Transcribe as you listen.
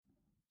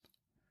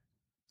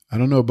I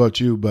don't know about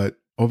you, but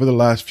over the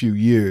last few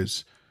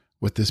years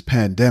with this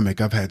pandemic,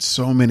 I've had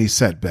so many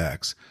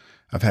setbacks.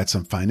 I've had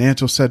some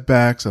financial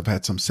setbacks. I've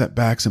had some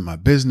setbacks in my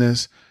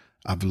business.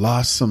 I've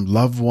lost some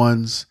loved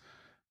ones.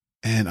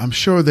 And I'm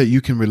sure that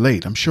you can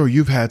relate. I'm sure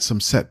you've had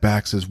some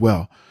setbacks as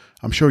well.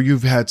 I'm sure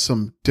you've had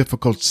some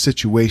difficult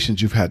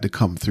situations you've had to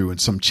come through and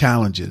some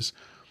challenges.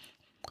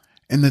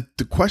 And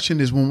the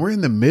question is, when we're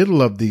in the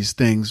middle of these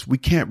things, we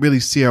can't really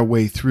see our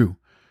way through.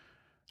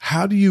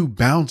 How do you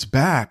bounce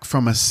back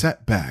from a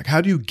setback?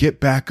 How do you get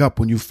back up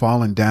when you've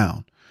fallen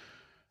down?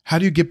 How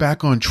do you get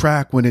back on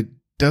track when it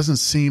doesn't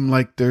seem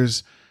like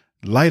there's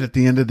light at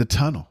the end of the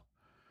tunnel?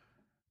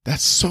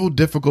 That's so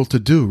difficult to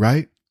do,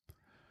 right?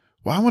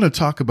 Well, I want to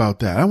talk about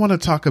that. I want to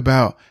talk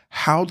about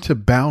how to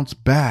bounce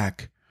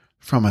back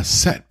from a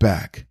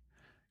setback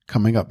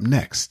coming up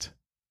next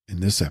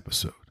in this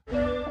episode.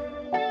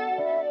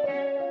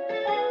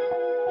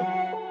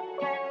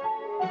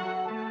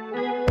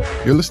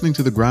 You're listening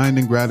to the Grind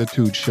and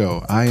Gratitude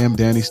Show. I am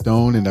Danny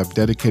Stone, and I've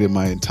dedicated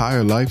my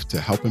entire life to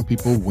helping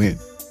people win.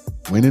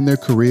 Win in their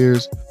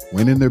careers,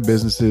 win in their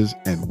businesses,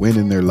 and win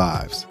in their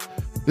lives.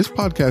 This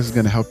podcast is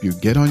going to help you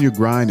get on your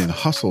grind and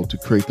hustle to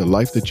create the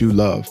life that you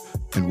love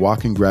and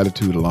walk in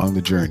gratitude along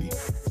the journey.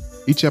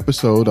 Each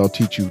episode, I'll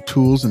teach you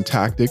tools and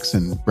tactics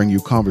and bring you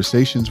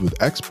conversations with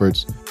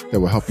experts that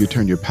will help you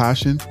turn your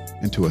passion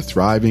into a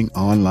thriving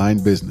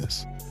online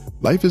business.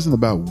 Life isn't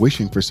about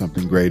wishing for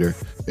something greater.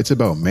 It's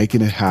about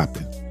making it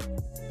happen.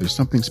 There's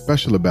something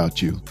special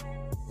about you.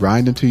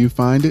 Grind until you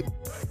find it.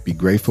 Be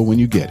grateful when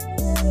you get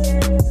it.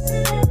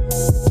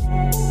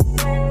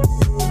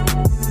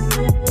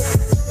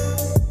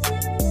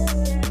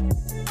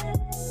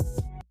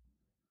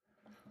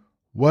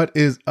 What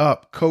is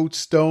up? Coach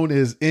Stone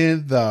is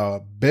in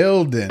the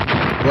building.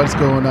 What's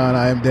going on?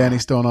 I am Danny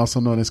Stone, also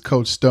known as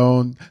Coach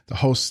Stone, the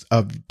host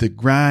of the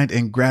Grind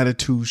and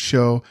Gratitude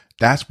Show.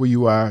 That's where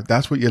you are.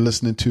 That's what you're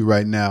listening to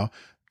right now.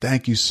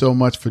 Thank you so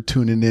much for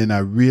tuning in. I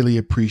really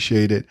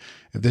appreciate it.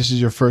 If this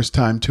is your first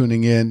time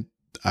tuning in,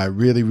 I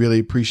really, really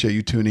appreciate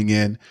you tuning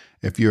in.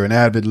 If you're an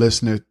avid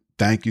listener,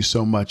 thank you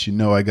so much. You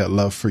know I got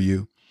love for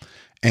you.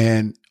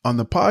 And on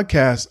the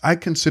podcast, I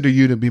consider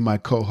you to be my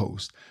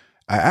co-host.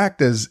 I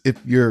act as if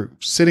you're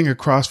sitting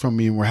across from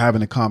me and we're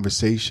having a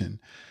conversation.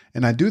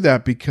 And I do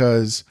that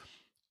because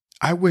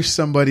I wish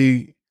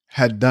somebody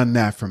had done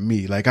that for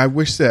me. Like, I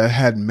wish that I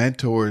had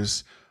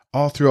mentors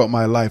all throughout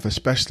my life,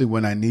 especially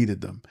when I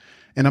needed them.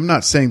 And I'm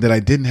not saying that I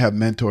didn't have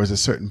mentors at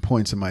certain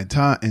points in my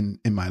time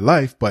in my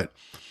life, but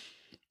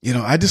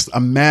I just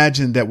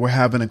imagine that we're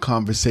having a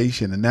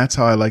conversation, and that's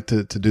how I like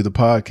to do the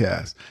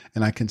podcast.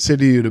 And I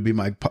consider you to be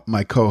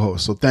my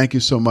co-host. So thank you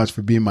so much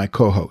for being my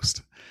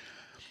co-host.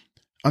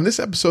 On this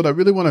episode, I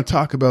really want to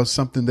talk about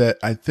something that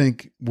I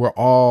think we're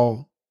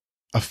all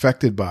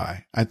affected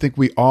by. I think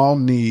we all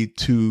need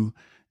to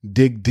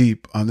dig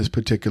deep on this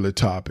particular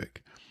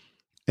topic.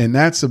 And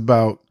that's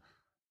about,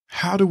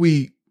 how do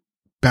we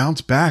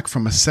bounce back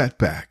from a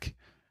setback?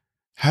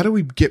 How do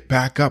we get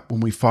back up when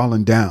we've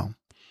fallen down?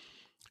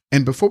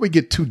 And before we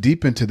get too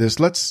deep into this,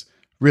 let's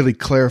really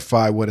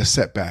clarify what a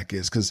setback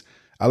is, because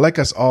I like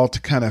us all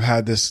to kind of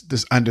have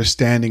this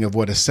understanding of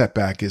what a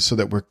setback is so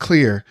that we're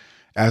clear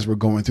as we're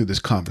going through this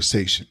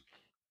conversation.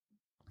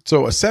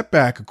 So a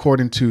setback,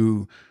 according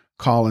to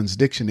Collins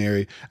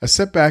Dictionary, a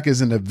setback is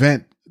an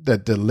event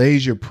that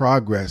delays your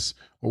progress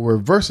or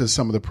reverses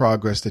some of the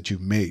progress that you've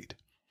made.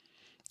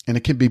 And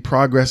it can be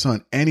progress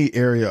on any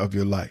area of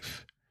your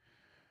life.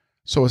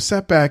 So a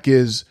setback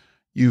is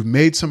you've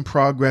made some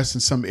progress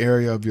in some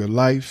area of your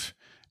life,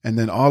 and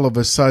then all of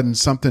a sudden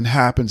something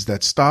happens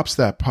that stops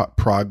that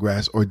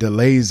progress or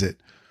delays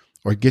it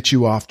or gets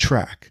you off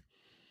track.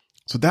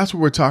 So that's what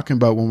we're talking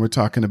about when we're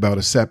talking about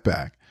a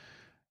setback.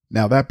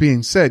 Now, that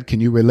being said, can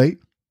you relate?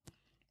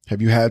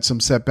 Have you had some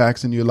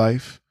setbacks in your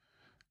life?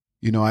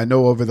 I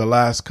know over the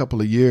last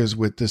couple of years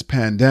with this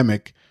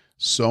pandemic,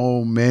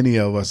 so many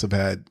of us have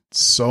had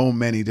so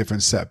many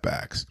different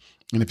setbacks.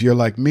 And if you're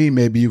like me,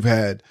 maybe you've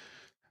had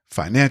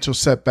financial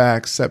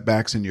setbacks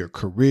in your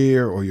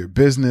career or your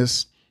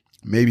business,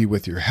 maybe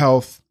with your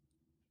health,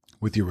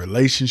 with your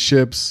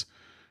relationships.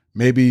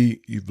 Maybe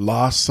you've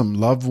lost some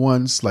loved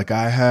ones like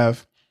I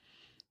have.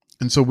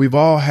 And so we've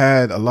all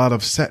had a lot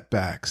of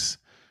setbacks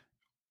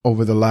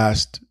over the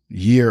last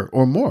year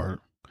or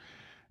more.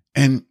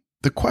 And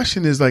the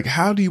question is,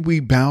 how do we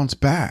bounce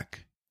back?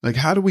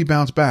 How do we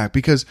bounce back?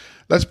 Because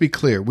let's be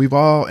clear, we've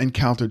all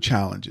encountered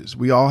challenges.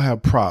 We all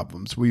have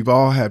problems. We've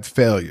all had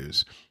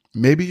failures.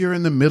 Maybe you're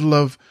in the middle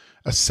of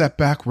a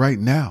setback right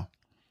now.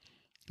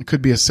 It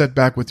could be a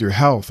setback with your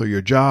health or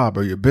your job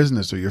or your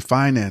business or your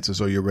finances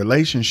or your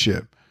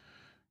relationship.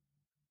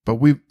 But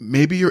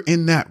maybe you're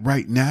in that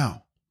right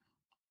now.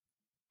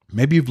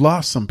 Maybe you've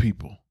lost some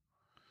people.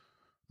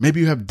 Maybe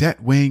you have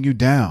debt weighing you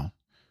down.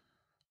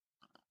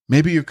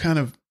 Maybe you're kind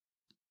of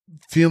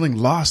feeling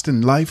lost in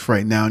life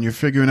right now and you're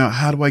figuring out,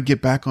 how do I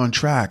get back on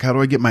track? How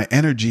do I get my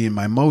energy and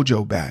my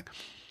mojo back?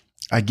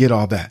 I get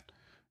all that.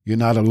 You're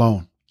not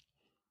alone.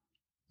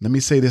 Let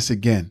me say this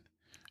again.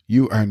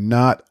 You are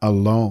not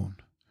alone.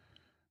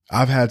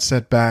 I've had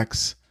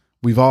setbacks.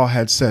 We've all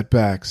had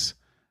setbacks.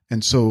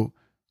 And so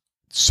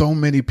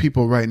many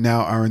people right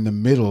now are in the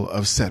middle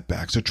of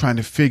setbacks. They're trying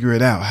to figure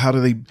it out. How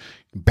do they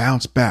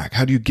bounce back?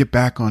 How do you get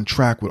back on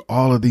track with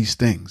all of these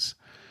things?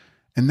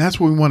 And that's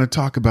what we want to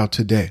talk about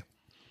today.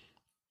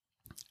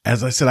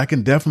 As I said, I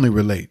can definitely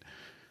relate.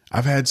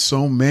 I've had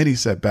so many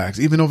setbacks,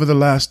 even over the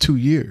last 2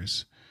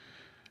 years.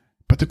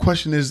 But the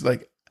question is,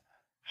 like,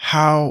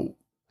 how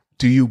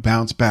do you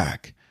bounce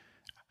back?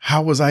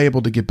 How was I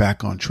able to get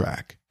back on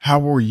track? How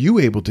were you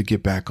able to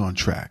get back on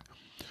track?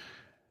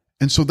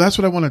 And so that's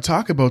what I want to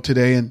talk about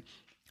today. And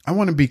I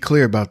want to be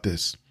clear about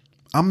this.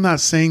 I'm not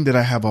saying that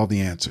I have all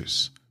the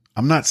answers.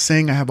 I'm not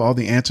saying I have all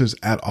the answers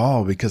at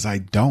all, because I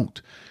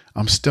don't.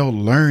 I'm still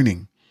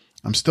learning.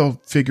 I'm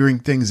still figuring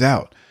things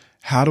out.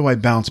 How do I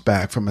bounce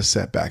back from a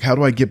setback? How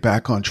do I get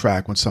back on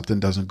track when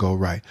something doesn't go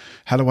right?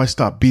 How do I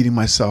stop beating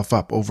myself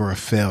up over a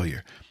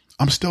failure?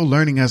 I'm still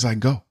learning as I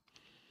go.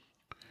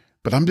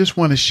 But I'm just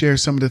want to share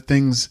some of the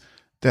things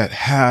that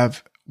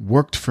have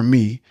worked for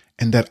me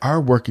and that are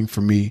working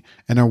for me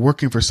and are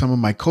working for some of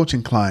my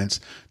coaching clients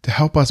to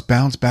help us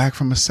bounce back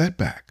from a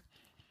setback.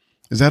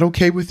 Is that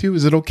okay with you?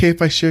 Is it okay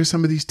if I share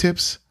some of these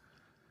tips?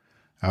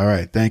 All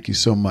right. Thank you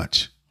so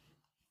much.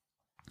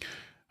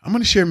 I'm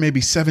going to share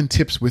maybe 7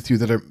 tips with you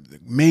that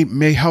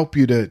may help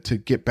you to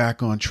get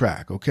back on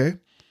track. Okay.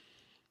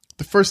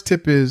 The first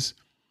tip is,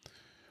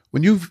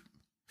 when you've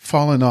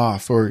fallen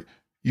off or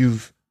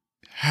you've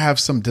have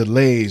some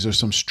delays or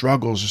some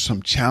struggles or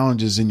some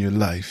challenges in your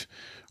life,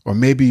 or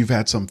maybe you've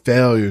had some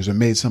failures or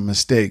made some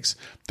mistakes,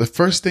 the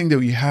first thing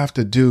that you have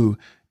to do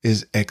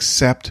is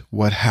accept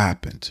what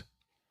happened.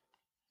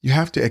 You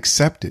have to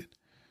accept it.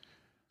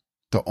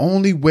 The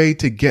only way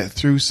to get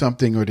through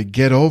something or to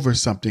get over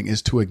something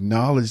is to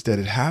acknowledge that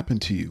it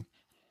happened to you.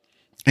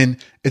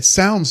 And it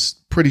sounds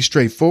pretty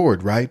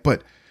straightforward, right?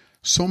 But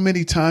so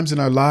many times in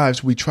our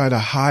lives, we try to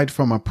hide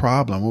from a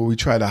problem, or we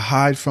try to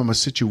hide from a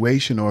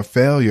situation or a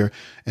failure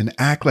and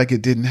act like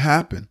it didn't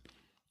happen.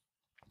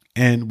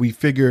 And we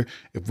figure,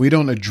 if we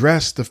don't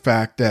address the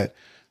fact that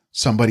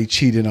somebody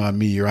cheated on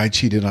me or I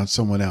cheated on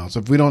someone else,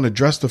 if we don't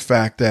address the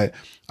fact that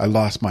I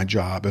lost my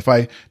job, if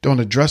I don't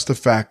address the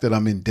fact that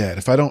I'm in debt,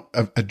 if I don't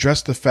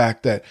address the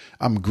fact that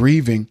I'm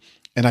grieving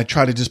and I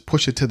try to just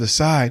push it to the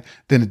side,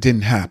 then it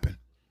didn't happen.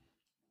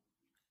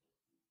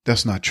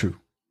 That's not true.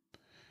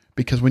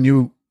 Because when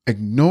you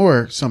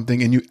ignore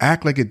something and you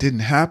act like it didn't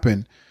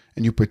happen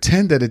and you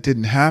pretend that it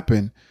didn't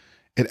happen,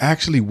 it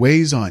actually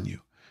weighs on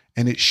you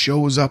and it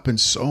shows up in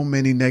so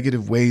many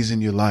negative ways in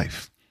your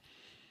life.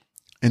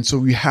 And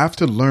so you have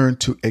to learn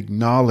to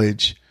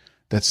acknowledge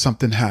that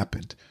something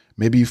happened.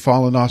 Maybe you've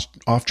fallen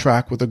off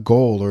track with a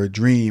goal or a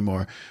dream,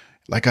 or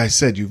like I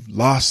said, you've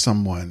lost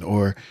someone,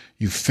 or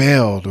you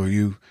failed, or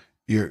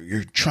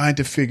you're trying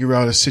to figure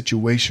out a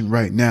situation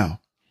right now.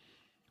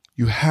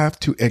 You have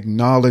to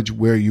acknowledge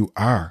where you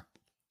are,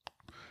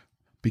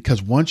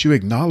 because once you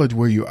acknowledge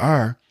where you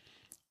are,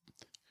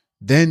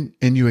 and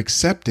you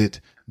accept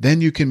it,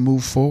 then you can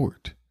move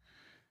forward.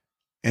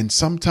 And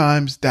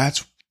sometimes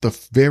that's the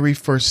very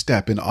first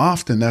step. And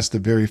often that's the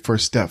very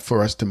first step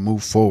for us to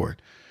move forward.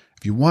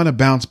 If you want to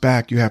bounce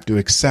back, you have to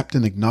accept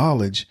and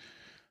acknowledge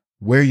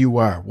where you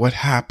are, what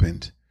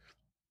happened,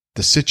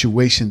 the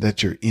situation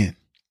that you're in.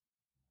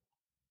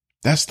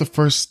 That's the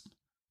first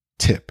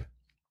tip.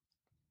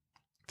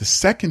 The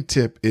second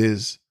tip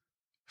is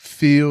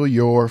feel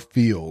your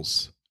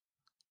feels.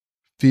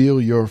 Feel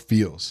your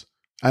feels.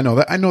 I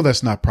know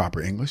that's not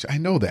proper English. I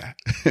know that,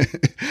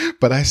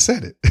 but I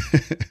said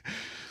it.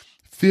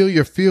 Feel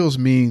your feels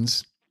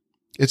means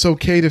it's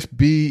okay to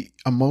be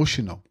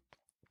emotional.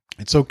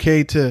 It's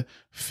okay to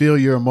feel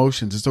your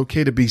emotions. It's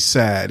okay to be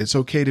sad. It's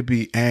okay to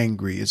be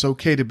angry. It's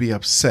okay to be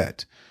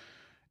upset.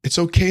 It's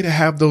okay to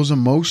have those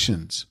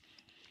emotions.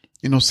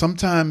 You know,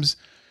 sometimes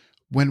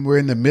when we're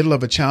in the middle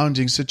of a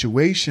challenging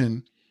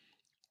situation,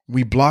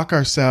 we block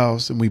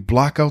ourselves and we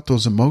block out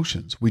those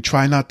emotions. We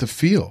try not to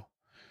feel,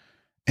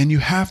 and you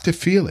have to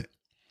feel it.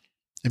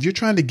 If you're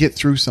trying to get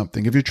through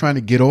something, if you're trying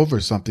to get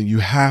over something, you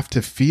have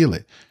to feel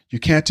it. You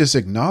can't just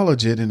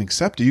acknowledge it and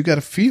accept it. You got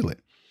to feel it.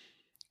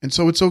 And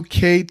so it's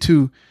okay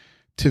to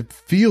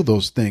feel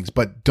those things,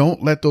 but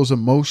don't let those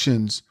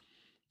emotions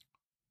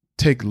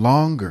take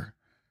longer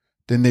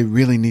than they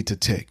really need to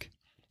take.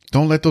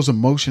 Don't let those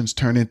emotions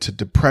turn into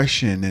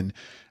depression and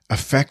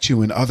affect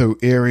you in other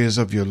areas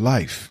of your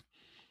life.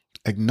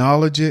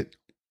 Acknowledge it,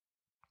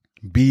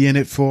 be in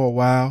it for a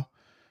while,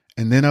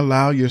 and then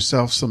allow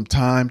yourself some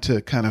time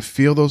to kind of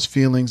feel those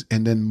feelings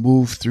and then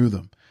move through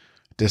them.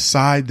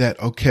 Decide that,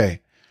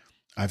 okay,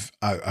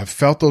 I've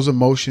felt those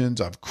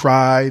emotions. I've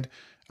cried.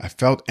 I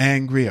felt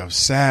angry. I was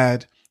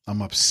sad.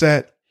 I'm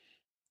upset.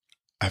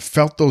 I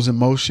felt those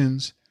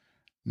emotions.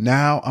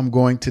 Now I'm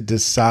going to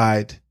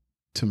decide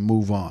to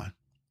move on.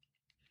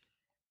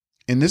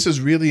 And this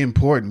is really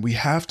important. We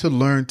have to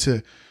learn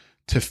to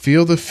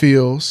feel the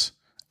feels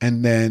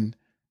and then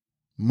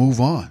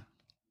move on.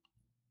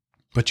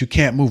 But you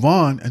can't move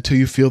on until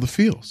you feel the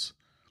feels.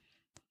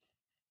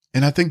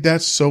 And I think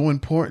that's so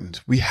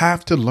important. We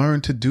have to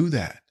learn to do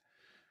that.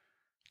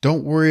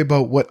 Don't worry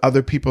about what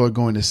other people are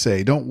going to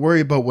say. Don't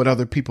worry about what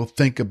other people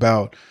think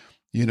about,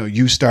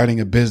 you starting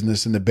a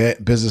business and the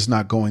business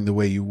not going the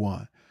way you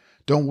want.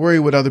 Don't worry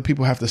what other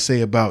people have to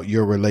say about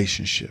your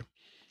relationship.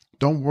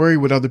 Don't worry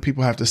what other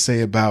people have to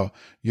say about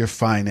your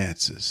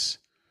finances.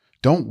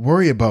 Don't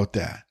worry about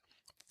that.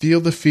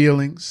 Feel the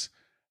feelings,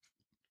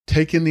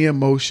 take in the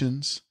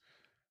emotions,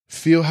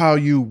 feel how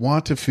you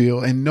want to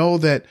feel, and know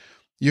that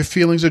your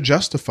feelings are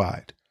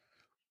justified.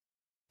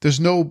 There's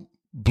no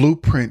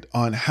blueprint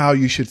on how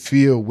you should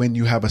feel when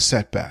you have a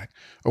setback,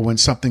 or when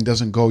something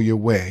doesn't go your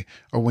way,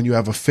 or when you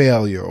have a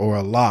failure or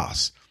a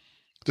loss.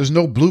 There's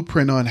no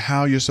blueprint on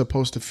how you're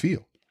supposed to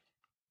feel.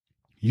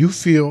 You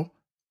feel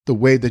the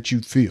way that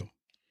you feel.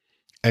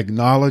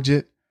 Acknowledge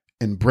it,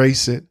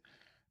 embrace it,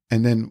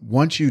 and then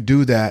once you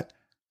do that,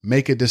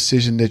 make a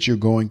decision that you're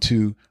going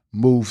to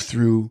move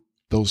through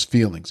those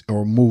feelings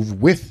or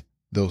move with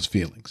those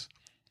feelings.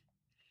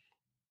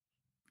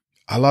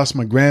 I lost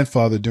my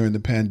grandfather during the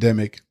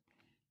pandemic,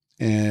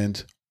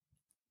 and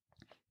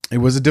it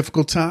was a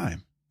difficult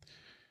time.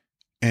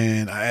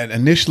 And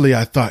initially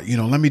I thought,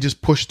 let me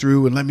just push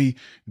through and let me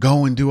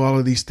go and do all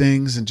of these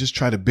things and just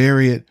try to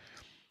bury it.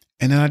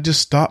 And then I just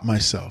stopped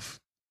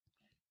myself.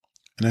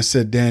 And I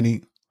said,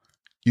 Danny,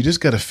 you just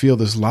got to feel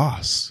this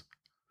loss.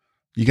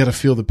 You got to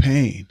feel the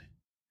pain.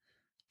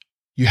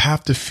 You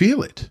have to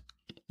feel it.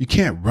 You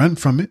can't run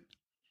from it.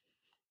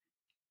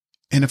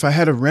 And if I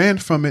had ran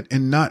from it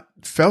and not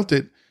felt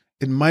it,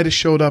 it might have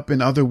showed up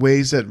in other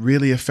ways that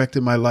really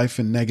affected my life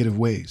in negative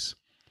ways.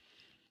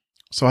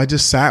 So I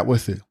just sat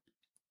with it.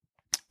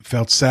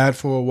 Felt sad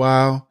for a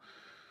while.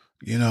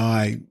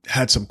 I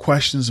had some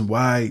questions and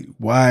why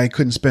I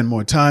couldn't spend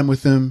more time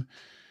with him.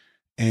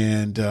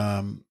 And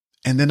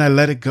then I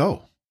let it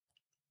go.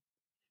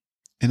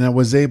 And I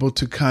was able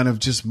to kind of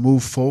just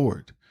move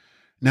forward.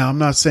 Now, I'm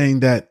not saying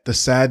that the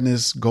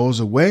sadness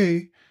goes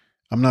away.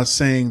 I'm not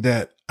saying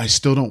that I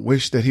still don't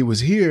wish that he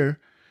was here.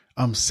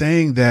 I'm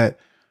saying that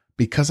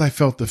because I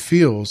felt the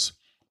feels,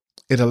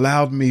 it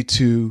allowed me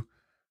to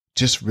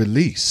just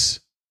release.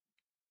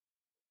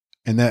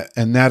 And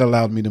that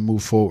allowed me to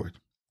move forward.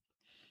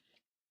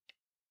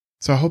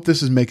 So I hope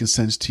this is making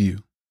sense to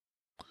you.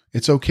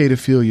 It's okay to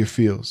feel your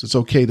feels. It's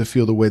okay to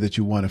feel the way that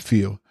you want to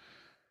feel.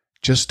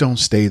 Just don't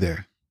stay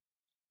there.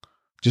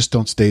 Just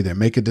don't stay there.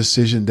 Make a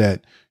decision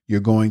that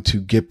you're going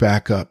to get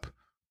back up,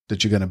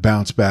 that you're going to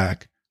bounce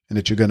back, and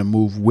that you're going to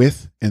move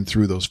with and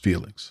through those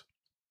feelings.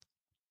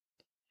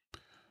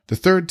 The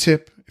third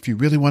tip, if you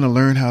really want to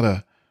learn how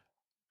to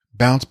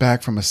bounce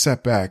back from a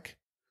setback,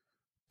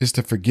 is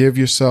to forgive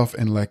yourself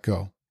and let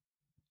go.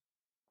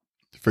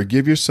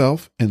 Forgive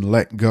yourself and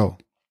let go.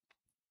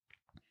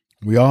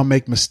 We all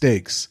make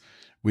mistakes.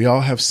 We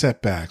all have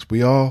setbacks.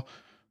 We all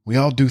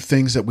do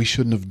things that we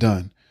shouldn't have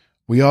done.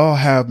 We all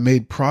have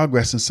made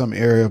progress in some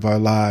area of our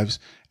lives,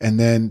 and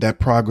then that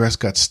progress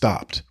got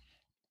stopped.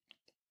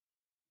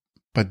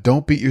 But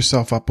don't beat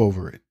yourself up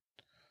over it.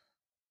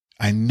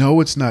 I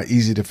know it's not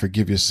easy to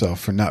forgive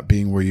yourself for not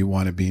being where you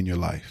want to be in your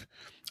life.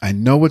 I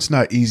know it's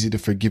not easy to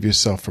forgive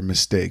yourself for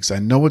mistakes. I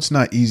know it's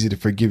not easy to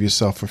forgive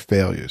yourself for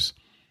failures.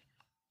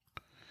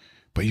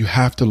 But you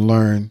have to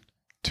learn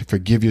to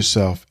forgive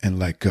yourself and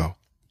let go.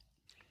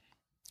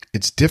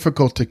 It's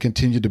difficult to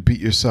continue to beat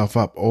yourself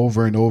up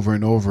over and over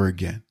and over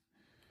again.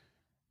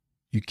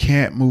 You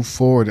can't move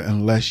forward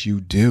unless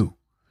you do.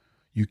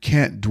 You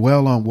can't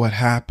dwell on what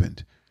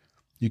happened.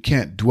 You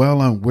can't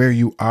dwell on where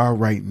you are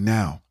right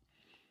now.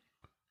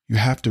 You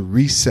have to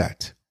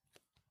reset.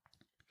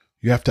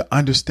 You have to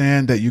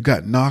understand that you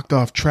got knocked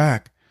off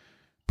track,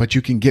 but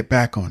you can get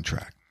back on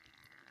track.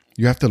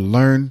 You have to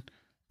learn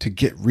to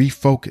get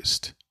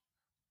refocused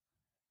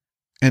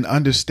and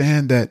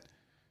understand that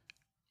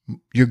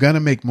you're going to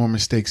make more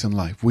mistakes in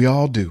life. We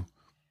all do.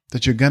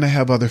 That you're going to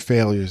have other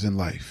failures in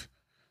life.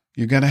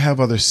 You're going to have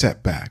other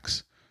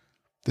setbacks.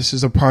 This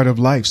is a part of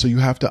life. So you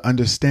have to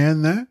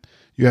understand that.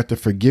 You have to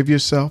forgive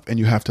yourself and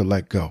you have to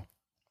let go.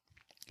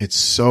 It's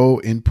so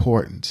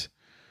important.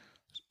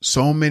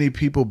 So many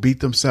people beat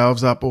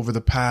themselves up over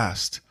the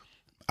past.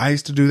 I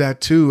used to do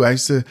that too. I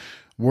used to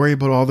worry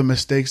about all the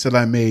mistakes that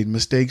I made,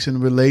 mistakes in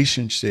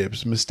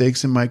relationships,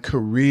 mistakes in my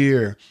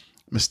career,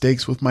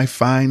 mistakes with my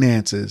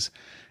finances.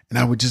 And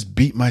I would just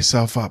beat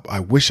myself up. I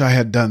wish I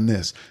had done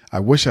this.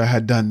 I wish I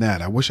had done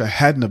that. I wish I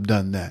hadn't have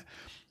done that.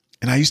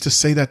 And I used to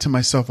say that to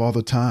myself all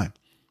the time.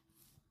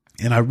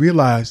 And I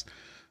realized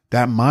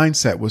that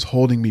mindset was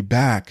holding me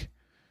back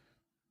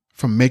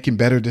from making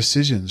better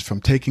decisions,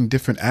 from taking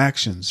different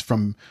actions,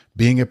 from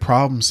being a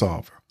problem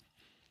solver.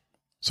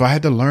 So I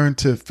had to learn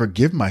to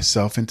forgive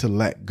myself and to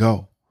let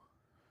go.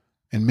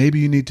 And maybe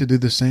you need to do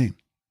the same.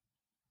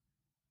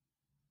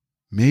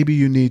 Maybe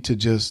you need to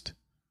just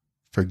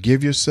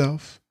forgive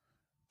yourself,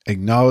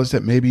 acknowledge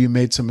that maybe you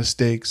made some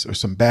mistakes or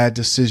some bad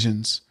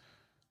decisions,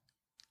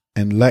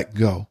 and let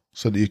go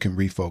so that you can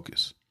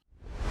refocus.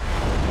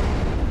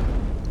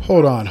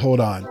 Hold on.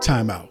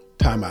 Time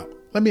out.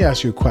 Let me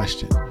ask you a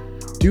question.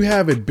 Do you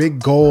have a big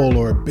goal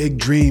or a big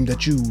dream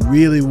that you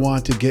really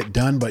want to get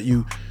done, but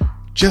you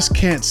just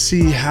can't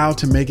see how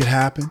to make it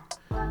happen?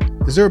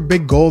 Is there a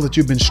big goal that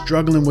you've been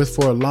struggling with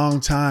for a long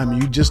time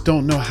and you just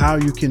don't know how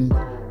you can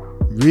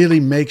really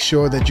make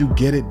sure that you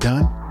get it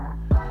done?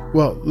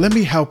 Well, let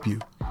me help you.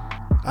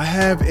 I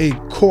have a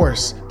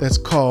course that's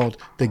called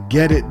the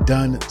Get It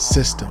Done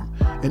System.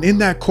 And in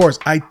that course,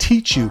 I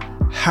teach you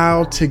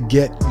how to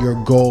get your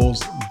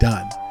goals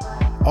done.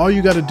 All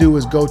you got to do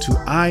is go to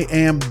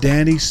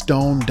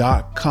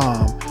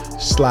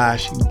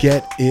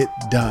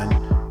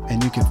iamdannystone.com/getitdone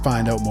and you can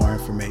find out more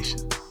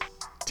information.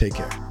 Take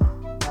care.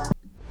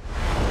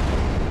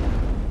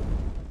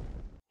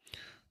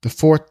 The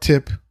fourth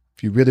tip,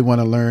 if you really want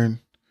to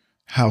learn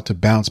how to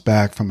bounce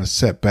back from a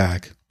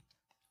setback,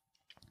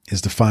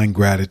 is to find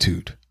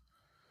gratitude.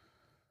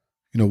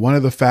 One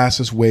of the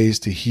fastest ways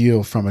to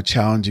heal from a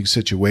challenging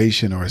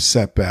situation or a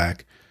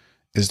setback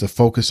is to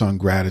focus on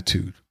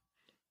gratitude.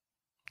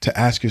 To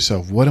ask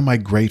yourself, what am I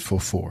grateful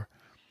for?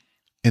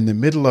 In the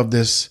middle of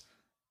this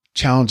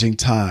challenging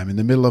time, in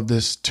the middle of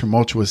this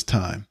tumultuous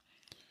time,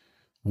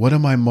 what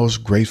am I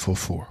most grateful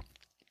for?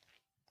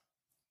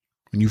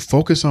 When you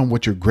focus on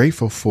what you're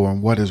grateful for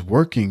and what is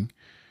working,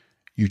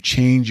 you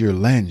change your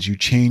lens, you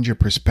change your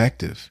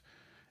perspective.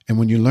 And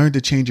when you learn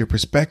to change your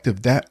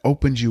perspective, that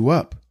opens you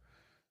up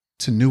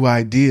to new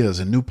ideas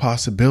and new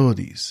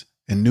possibilities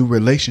and new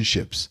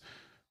relationships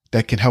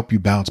that can help you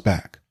bounce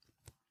back.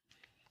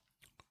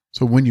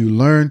 So when you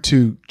learn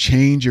to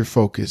change your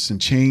focus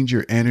and change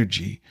your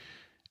energy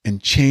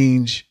and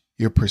change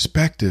your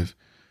perspective,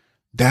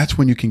 that's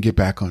when you can get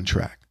back on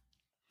track.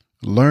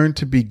 Learn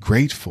to be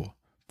grateful.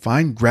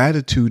 Find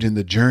gratitude in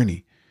the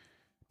journey,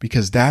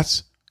 because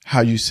that's how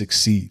you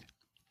succeed.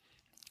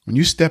 When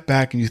you step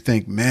back and you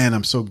think, man,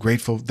 I'm so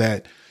grateful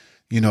that,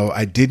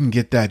 I didn't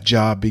get that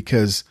job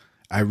because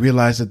I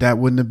realized that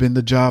wouldn't have been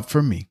the job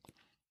for me.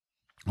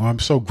 Or I'm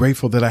so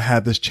grateful that I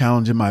had this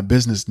challenge in my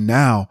business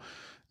now,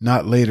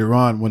 not later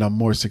on when I'm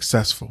more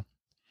successful.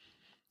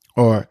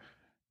 Or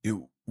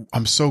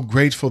I'm so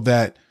grateful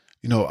that,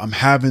 I'm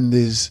having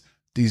these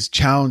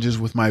challenges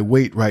with my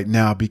weight right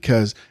now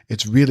because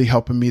it's really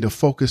helping me to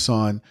focus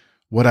on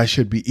what I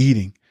should be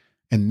eating.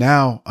 And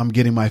now I'm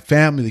getting my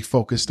family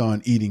focused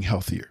on eating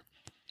healthier.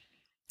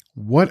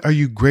 What are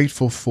you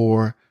grateful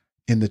for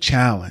in the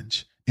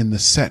challenge, in the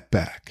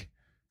setback,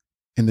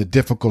 in the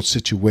difficult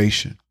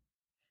situation?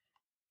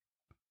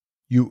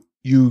 You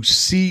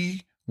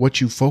see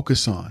what you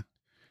focus on.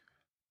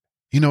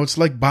 It's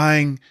like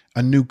buying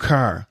a new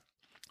car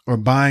or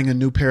buying a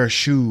new pair of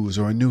shoes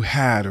or a new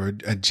hat or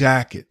a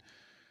jacket.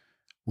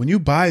 When you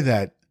buy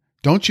that,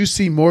 don't you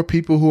see more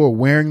people who are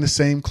wearing the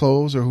same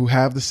clothes or who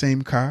have the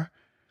same car?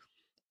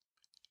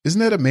 Isn't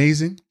that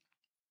amazing?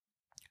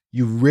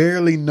 You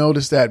rarely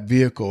notice that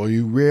vehicle, or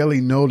you rarely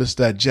notice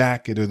that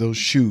jacket or those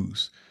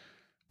shoes.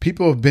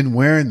 People have been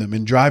wearing them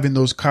and driving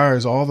those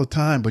cars all the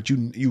time, but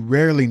you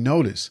rarely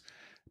notice.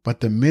 But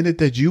the minute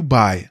that you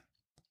buy it,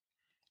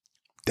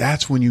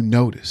 that's when you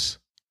notice.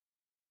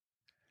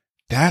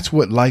 That's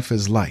what life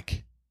is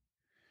like.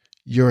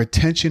 Your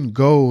attention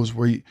goes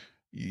where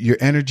your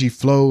energy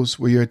flows,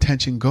 where your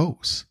attention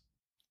goes.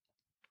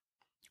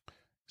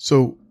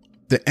 So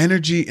the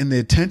energy and the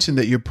attention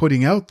that you're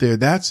putting out there,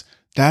 that's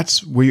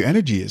where your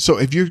energy is. So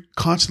if you're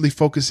constantly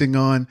focusing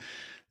on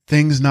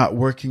things not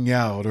working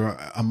out, or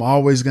I'm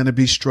always going to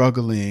be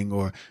struggling,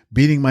 or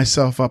beating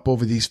myself up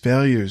over these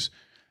failures,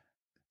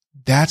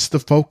 that's the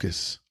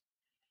focus.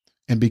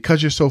 And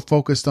because you're so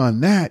focused on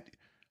that,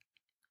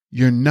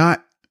 you're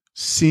not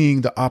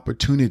seeing the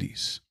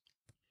opportunities.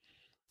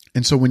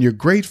 And so when you're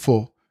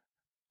grateful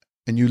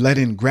and you let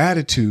in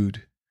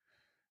gratitude,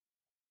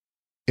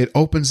 it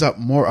opens up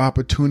more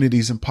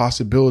opportunities and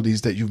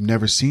possibilities that you've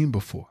never seen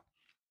before.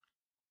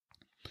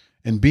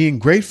 And being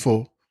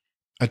grateful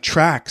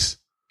attracts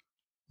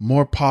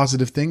more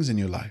positive things in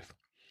your life.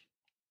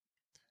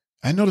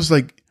 I noticed,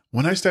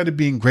 when I started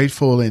being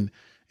grateful and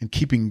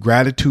keeping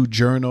gratitude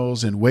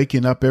journals and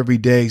waking up every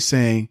day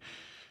saying,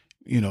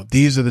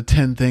 these are the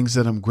 10 things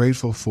that I'm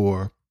grateful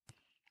for.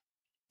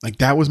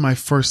 That was my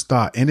first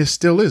thought. And it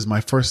still is my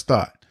first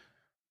thought.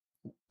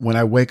 When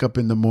I wake up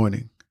in the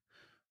morning,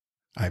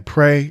 I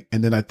pray,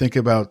 and then I think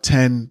about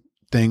 10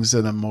 things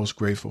that I'm most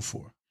grateful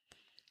for.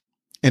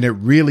 And it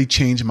really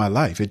changed my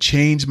life. It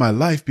changed my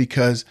life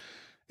because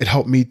it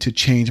helped me to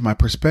change my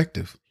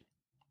perspective.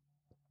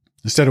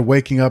 Instead of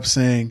waking up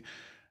saying,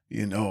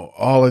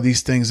 all of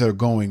these things that are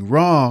going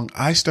wrong,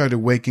 I started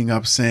waking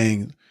up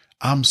saying,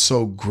 I'm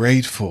so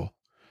grateful.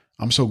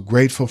 I'm so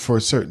grateful for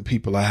certain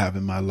people I have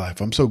in my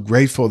life. I'm so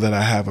grateful that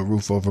I have a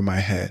roof over my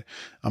head.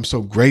 I'm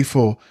so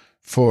grateful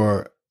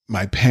for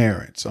my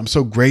parents. I'm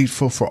so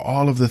grateful for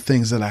all of the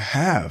things that I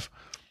have.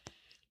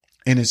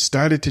 And it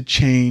started to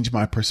change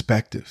my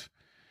perspective.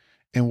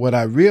 And what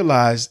I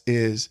realized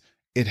is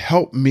it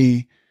helped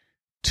me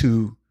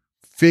to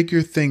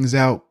figure things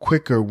out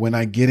quicker when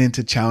I get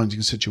into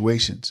challenging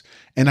situations.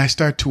 And I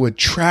start to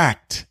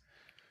attract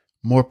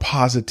more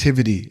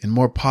positivity and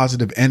more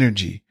positive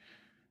energy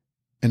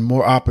and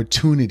more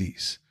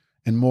opportunities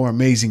and more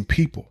amazing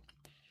people,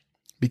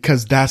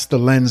 because that's the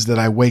lens that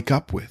I wake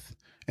up with.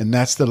 And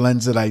that's the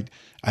lens that I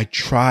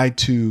try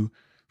to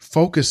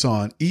focus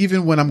on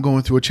even when I'm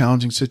going through a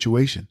challenging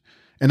situation.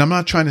 And I'm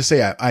not trying to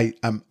say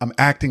I'm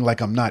acting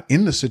like I'm not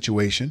in the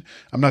situation.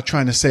 I'm not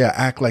trying to say I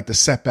act like the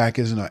setback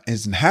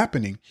isn't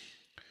happening.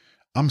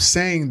 I'm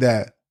saying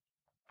that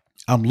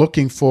I'm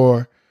looking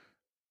for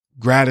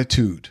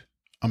gratitude.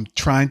 I'm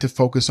trying to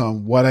focus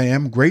on what I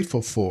am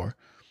grateful for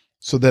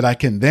so that I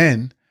can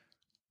then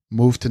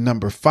move to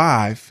number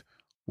 5,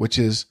 which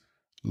is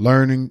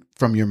learning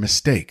from your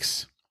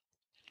mistakes.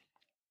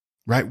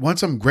 Right?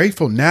 Once I'm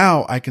grateful,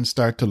 now I can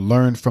start to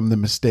learn from the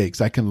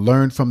mistakes. I can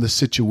learn from the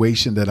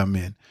situation that I'm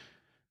in.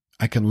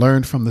 I can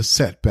learn from the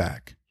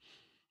setback.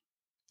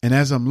 And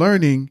as I'm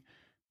learning,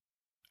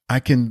 I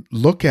can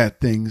look at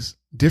things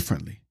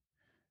differently.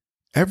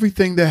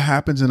 Everything that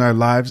happens in our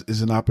lives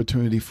is an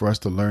opportunity for us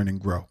to learn and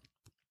grow.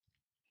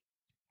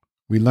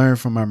 We learn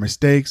from our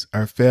mistakes,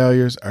 our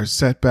failures, our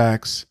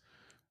setbacks.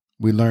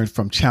 We learn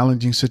from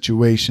challenging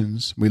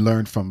situations. We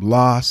learn from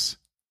loss.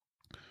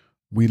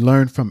 We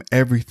learn from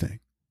everything.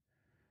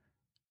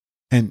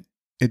 And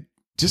it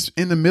just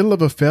in the middle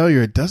of a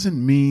failure, it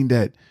doesn't mean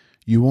that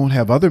you won't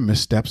have other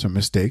missteps or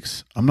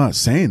mistakes. I'm not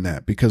saying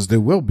that, because there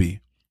will be.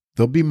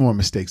 There'll be more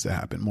mistakes that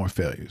happen, more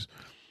failures.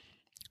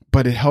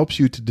 But it helps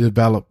you to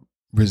develop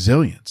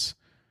resilience.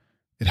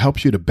 It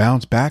helps you to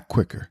bounce back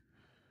quicker.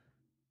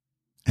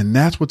 And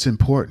that's what's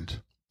important.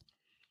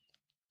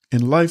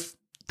 In life,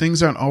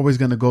 things aren't always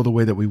going to go the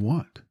way that we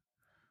want.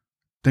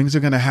 Things are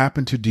going to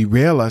happen to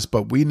derail us,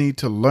 but we need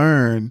to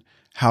learn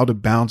how to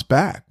bounce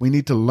back. We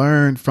need to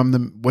learn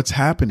from what's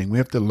happening. We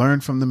have to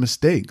learn from the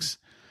mistakes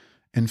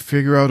and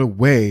figure out a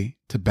way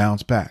to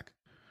bounce back.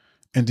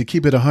 And to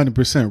keep it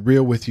 100%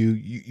 real with you,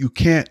 you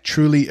can't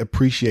truly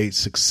appreciate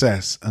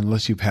success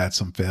unless you've had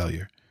some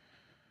failure.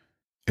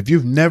 If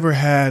you've never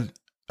had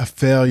a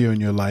failure in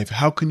your life,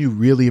 how can you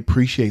really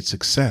appreciate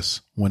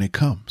success when it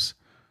comes?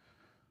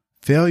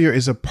 Failure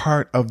is a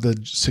part of the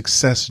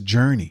success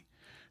journey.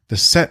 The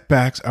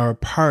setbacks are a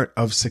part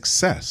of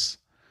success.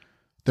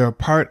 They're a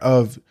part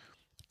of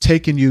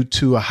taking you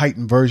to a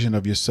heightened version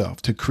of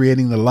yourself, to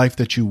creating the life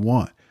that you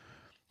want.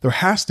 There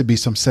has to be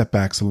some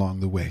setbacks along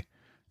the way.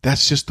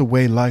 That's just the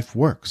way life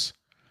works.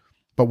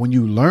 But when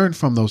you learn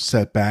from those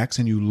setbacks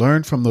and you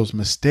learn from those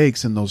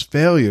mistakes and those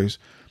failures,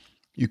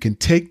 you can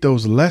take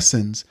those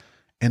lessons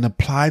and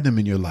apply them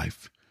in your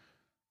life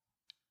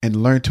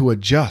and learn to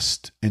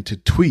adjust and to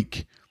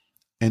tweak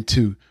and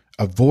to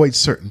avoid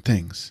certain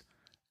things.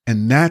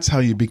 And that's how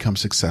you become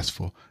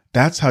successful.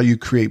 That's how you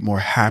create more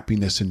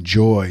happiness and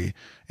joy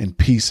and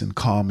peace and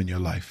calm in your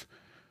life,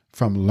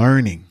 from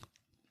learning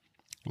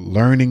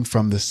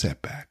from the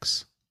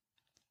setbacks.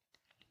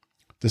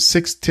 The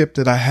 6th tip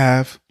that I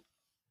have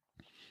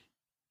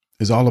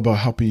is all about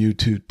helping you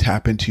to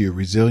tap into your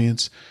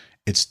resilience.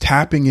 It's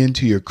tapping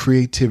into your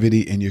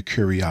creativity and your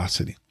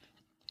curiosity.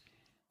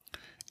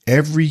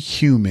 Every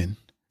human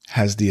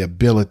has the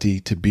ability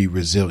to be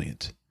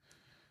resilient.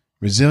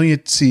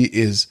 Resiliency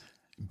is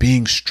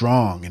being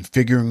strong and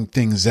figuring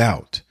things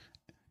out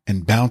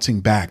and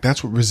bouncing back.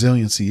 That's what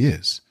resiliency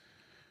is.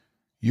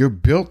 You're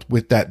built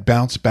with that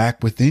bounce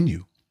back within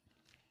you.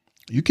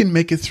 You can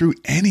make it through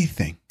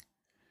anything.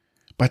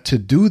 But to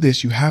do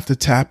this, you have to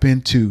tap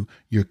into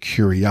your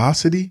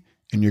curiosity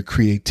and your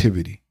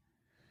creativity.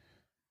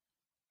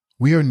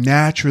 We are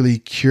naturally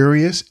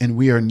curious and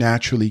we are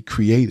naturally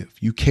creative.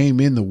 You came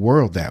in the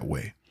world that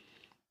way.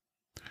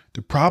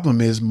 The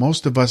problem is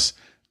most of us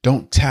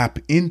don't tap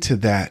into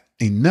that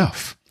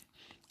enough,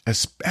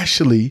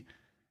 especially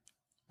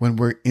when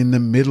we're in the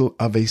middle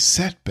of a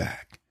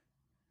setback.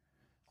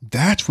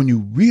 That's when you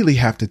really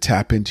have to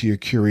tap into your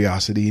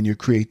curiosity and your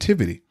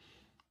creativity.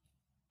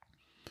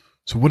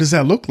 So what does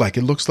that look like?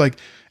 It looks like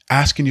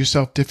asking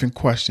yourself different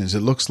questions. It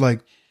looks like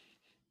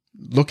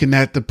looking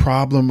at the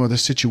problem or the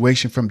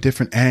situation from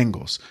different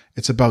angles.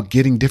 It's about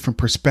getting different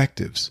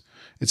perspectives.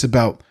 It's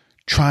about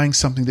trying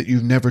something that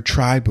you've never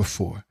tried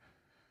before.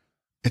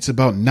 It's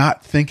about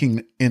not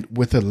thinking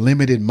with a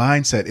limited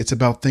mindset. It's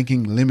about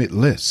thinking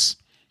limitless.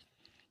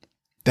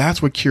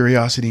 That's what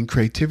curiosity and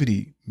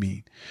creativity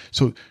mean.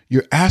 So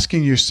you're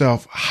asking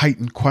yourself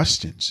heightened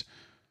questions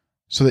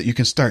so that you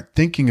can start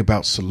thinking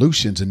about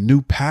solutions and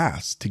new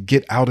paths to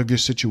get out of your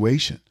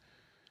situation.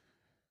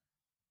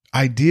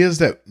 Ideas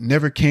that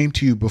never came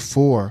to you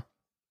before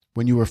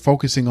when you were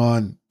focusing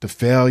on the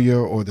failure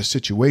or the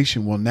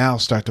situation will now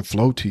start to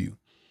flow to you.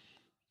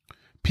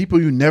 People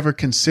you never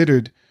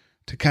considered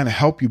to kind of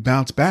help you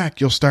bounce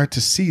back, you'll start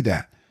to see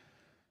that.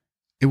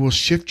 It will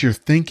shift your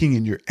thinking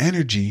and your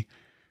energy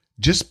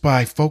just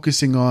by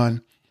focusing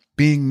on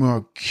being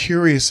more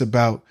curious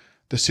about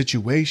the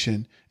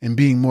situation and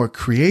being more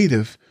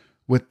creative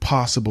with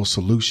possible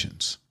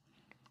solutions.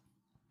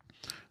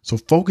 So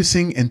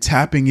focusing and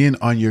tapping in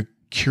on your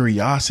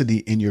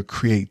curiosity and your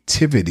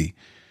creativity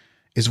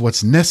is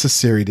what's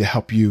necessary to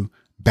help you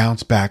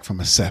bounce back from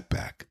a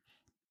setback.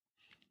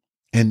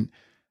 And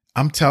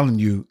I'm telling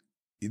you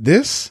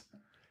this,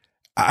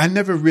 I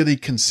never really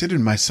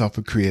considered myself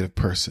a creative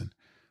person.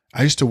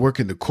 I used to work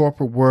in the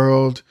corporate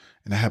world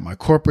and I had my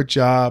corporate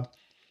job,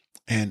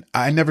 and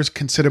I never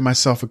considered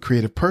myself a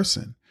creative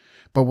person.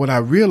 But what I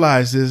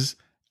realized is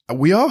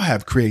we all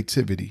have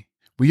creativity.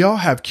 We all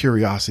have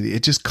curiosity.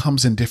 It just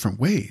comes in different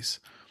ways.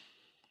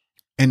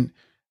 And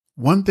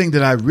one thing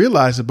that I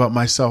realized about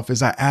myself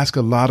is I ask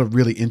a lot of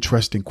really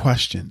interesting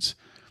questions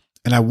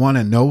and I want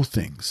to know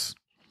things.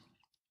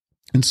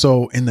 And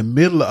so in the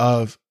middle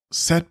of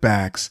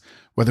setbacks,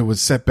 whether it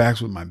was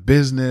setbacks with my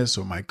business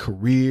or my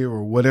career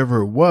or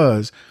whatever it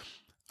was,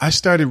 I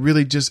started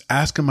really just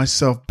asking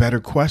myself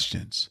better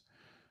questions.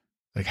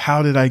 Like,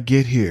 how did I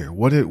get here?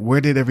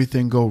 Where did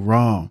everything go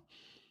wrong?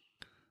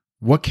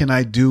 What can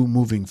I do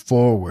moving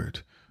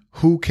forward?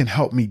 Who can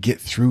help me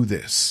get through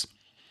this?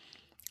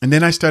 And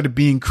then I started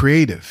being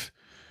creative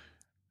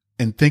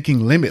and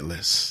thinking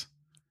limitless.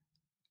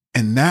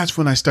 And that's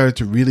when I started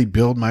to really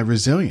build my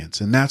resilience.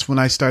 And that's when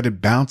I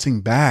started bouncing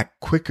back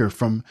quicker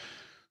from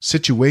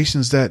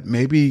situations that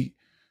maybe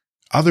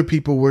other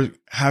people were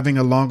having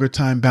a longer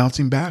time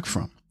bouncing back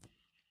from.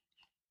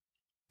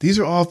 These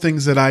are all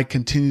things that I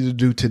continue to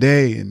do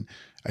today. And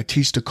I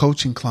teach to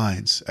coaching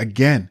clients.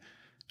 Again,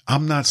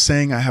 I'm not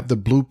saying I have the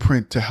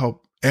blueprint to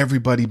help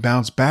everybody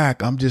bounce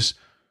back. I'm just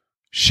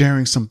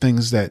sharing some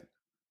things that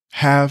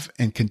have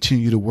and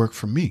continue to work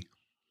for me.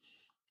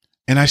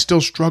 And I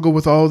still struggle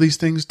with all these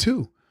things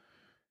too.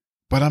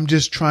 But I'm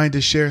just trying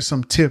to share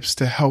some tips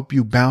to help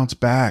you bounce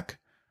back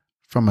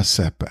from a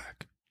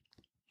setback.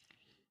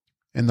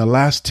 And the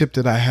last tip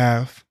that I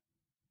have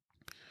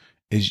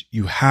is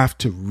you have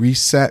to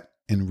reset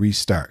and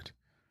restart.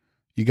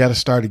 You got to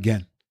start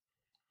again.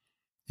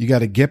 You got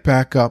to get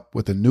back up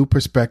with a new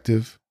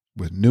perspective,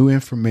 with new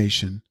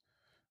information,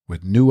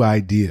 with new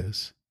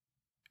ideas,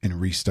 and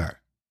restart.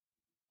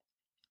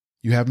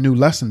 You have new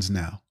lessons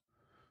now.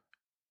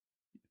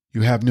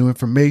 You have new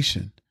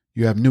information.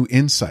 You have new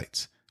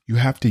insights. You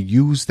have to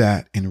use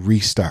that and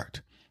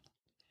restart.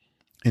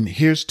 And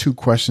here's 2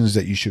 questions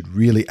that you should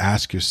really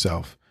ask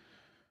yourself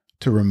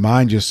to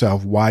remind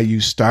yourself why you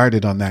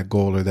started on that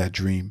goal or that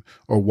dream,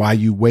 or why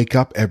you wake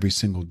up every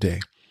single day.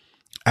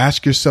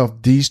 Ask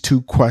yourself these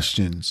 2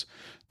 questions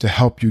to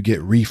help you get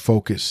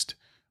refocused,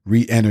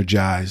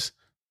 re-energized,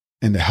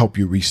 and to help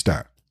you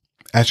restart.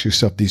 Ask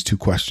yourself these 2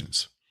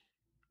 questions.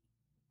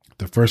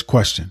 The first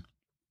question: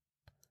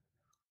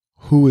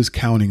 who is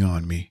counting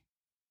on me?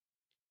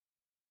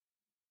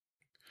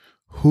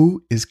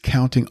 Who is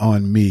counting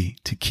on me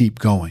to keep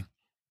going?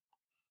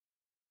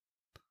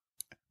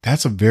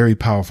 That's a very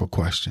powerful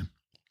question.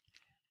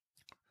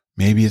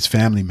 Maybe it's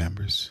family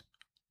members.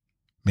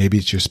 Maybe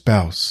it's your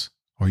spouse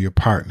or your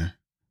partner.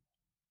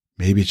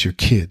 Maybe it's your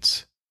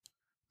kids.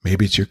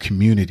 Maybe it's your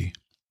community.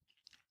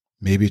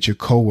 Maybe it's your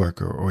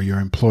coworker or your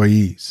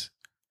employees.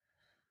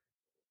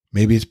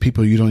 Maybe it's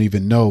people you don't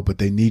even know, but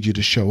they need you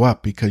to show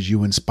up because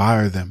you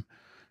inspire them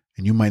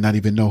and you might not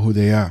even know who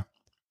they are.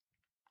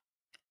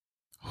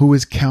 Who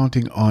is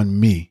counting on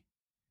me?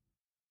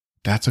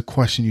 That's a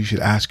question you should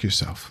ask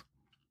yourself.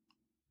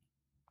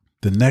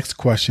 The next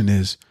question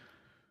is,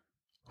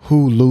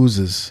 who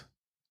loses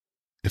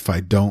if I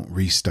don't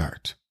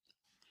restart?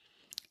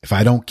 If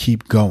I don't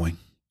keep going,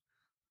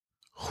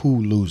 who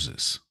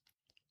loses?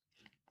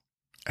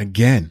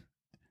 Again,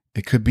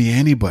 it could be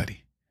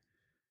anybody.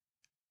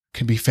 It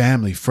can be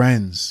family,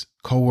 friends,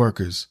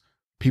 coworkers,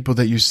 people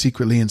that you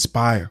secretly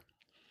inspire.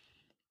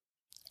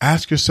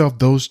 Ask yourself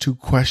those 2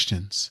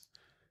 questions,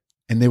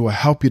 and they will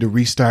help you to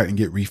restart and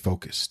get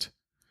refocused.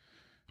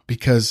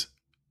 Because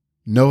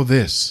know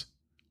this,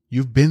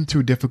 you've been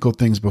through difficult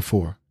things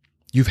before.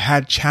 You've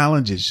had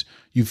challenges.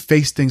 You've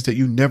faced things that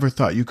you never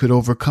thought you could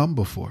overcome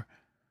before.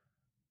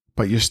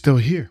 But you're still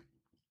here.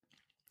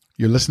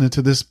 You're listening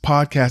to this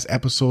podcast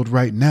episode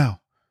right now.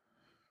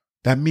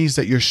 That means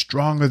that you're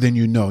stronger than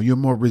you know. You're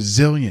more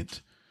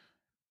resilient,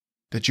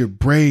 that you're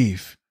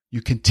brave.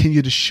 You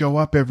continue to show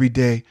up every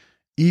day,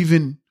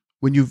 even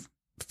when you've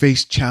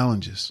faced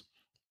challenges.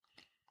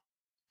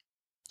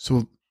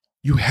 So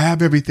you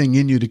have everything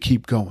in you to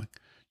keep going.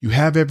 You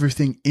have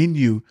everything in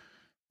you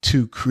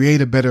to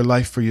create a better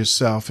life for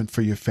yourself and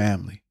for your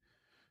family.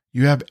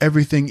 You have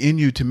everything in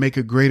you to make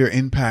a greater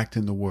impact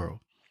in the world.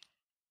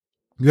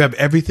 You have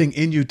everything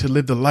in you to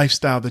live the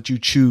lifestyle that you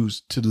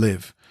choose to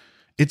live.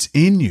 It's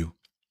in you.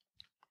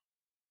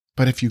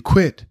 But if you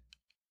quit,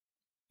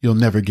 you'll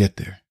never get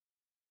there.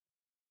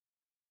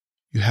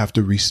 You have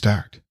to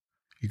restart.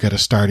 You got to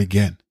start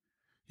again.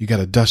 You got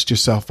to dust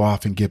yourself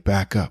off and get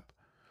back up.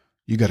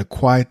 You got to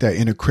quiet that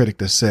inner critic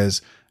that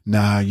says,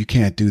 nah, you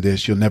can't do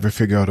this. You'll never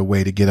figure out a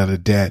way to get out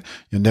of debt.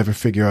 You'll never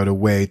figure out a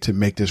way to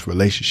make this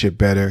relationship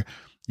better.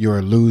 You're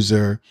a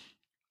loser.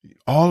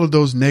 All of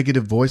those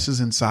negative voices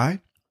inside,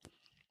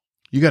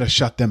 you got to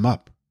shut them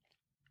up.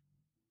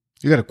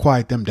 You got to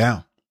quiet them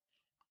down.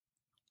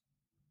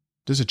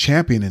 There's a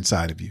champion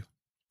inside of you.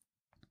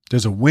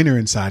 There's a winner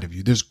inside of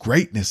you. There's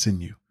greatness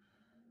in you.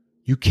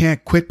 You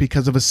can't quit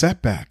because of a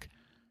setback.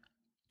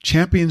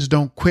 Champions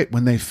don't quit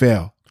when they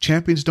fail.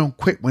 Champions don't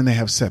quit when they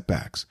have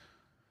setbacks.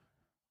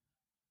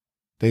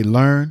 They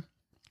learn,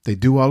 they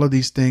do all of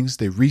these things,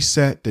 they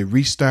reset, they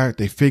restart,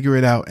 they figure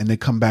it out, and they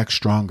come back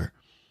stronger.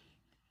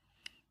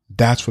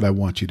 That's what I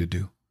want you to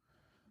do.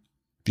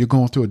 If you're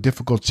going through a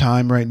difficult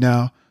time right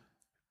now,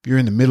 if you're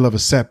in the middle of a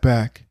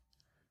setback,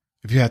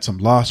 if you had some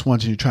lost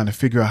ones and you're trying to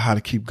figure out how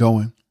to keep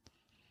going,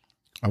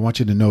 I want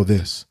you to know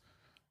this.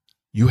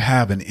 You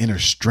have an inner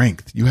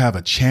strength. You have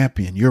a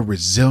champion. You're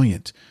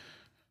resilient.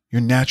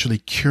 You're naturally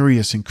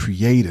curious and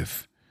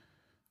creative.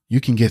 You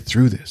can get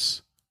through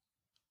this.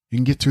 You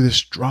can get through this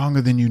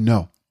stronger than you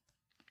know.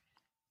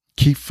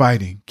 Keep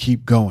fighting.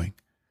 Keep going.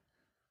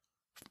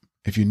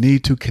 If you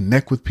need to,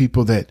 connect with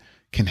people that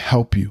can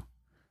help you,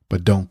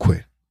 but don't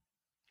quit.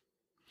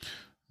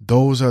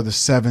 Those are the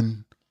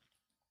 7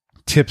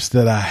 tips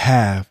that I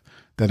have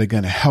that are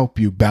going to help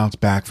you bounce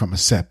back from a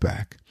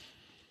setback.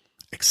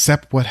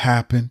 Accept what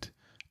happened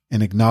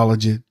and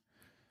acknowledge it.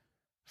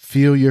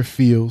 Feel your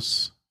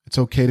feels. It's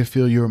okay to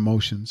feel your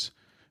emotions.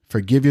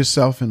 Forgive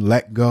yourself and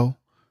let go,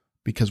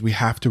 because we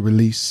have to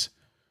release.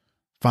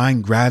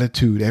 Find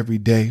gratitude every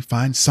day.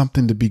 Find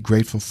something to be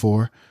grateful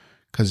for,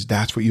 because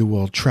that's what you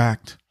will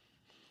attract.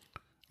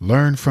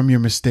 Learn from your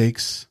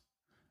mistakes.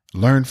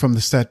 Learn from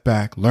the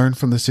setback. Learn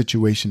from the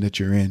situation that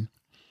you're in.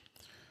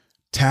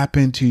 Tap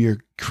into your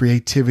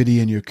creativity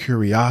and your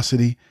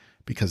curiosity,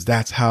 because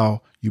that's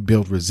how you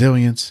build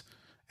resilience,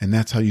 and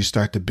that's how you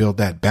start to build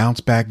that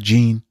bounce back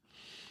gene,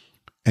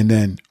 and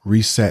then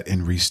reset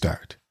and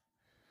restart.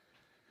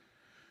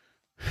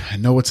 I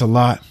know it's a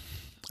lot.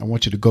 I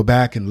want you to go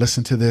back and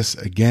listen to this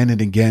again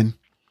and again.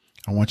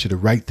 I want you to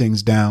write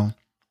things down.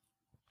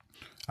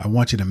 I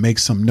want you to make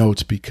some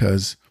notes,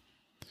 because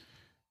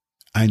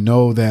I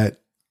know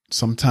that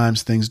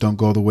sometimes things don't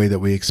go the way that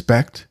we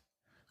expect,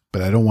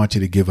 but I don't want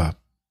you to give up.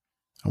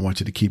 I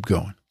want you to keep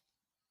going.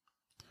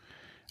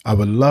 I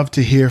would love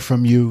to hear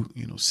from you.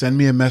 Send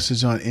me a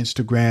message on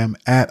Instagram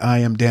at I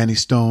am Danny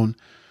Stone.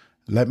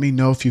 Let me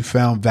know if you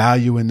found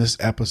value in this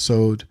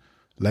episode.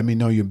 Let me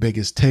know your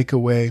biggest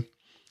takeaway.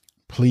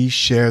 Please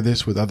share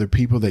this with other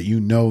people that you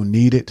know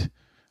need it.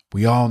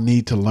 We all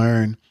need to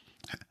learn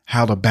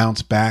how to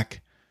bounce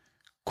back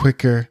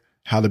quicker,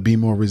 how to be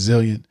more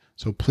resilient.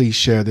 So please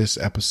share this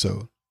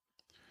episode.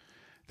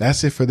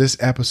 That's it for this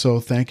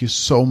episode. Thank you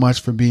so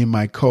much for being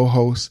my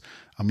co-host.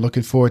 I'm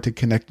looking forward to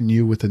connecting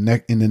you with in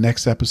the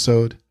next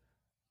episode.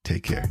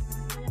 Take care.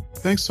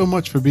 Thanks so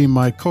much for being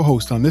my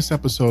co-host on this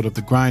episode of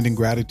the Grind and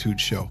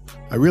Gratitude Show.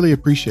 I really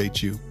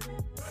appreciate you.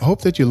 I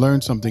hope that you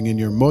learned something and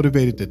you're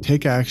motivated to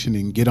take action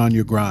and get on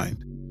your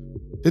grind.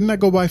 Didn't that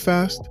go by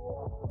fast?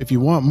 If you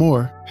want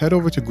more, head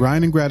over to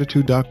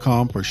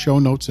grindandgratitude.com for show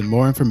notes and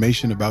more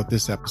information about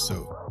this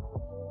episode.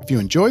 If you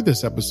enjoyed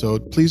this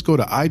episode, please go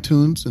to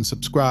iTunes and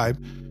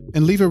subscribe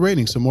and leave a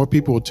rating so more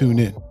people will tune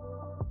in.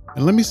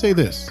 And let me say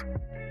this,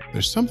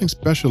 there's something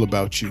special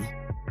about you.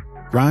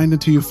 Grind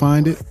until you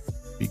find it.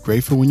 Be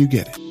grateful when you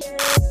get it.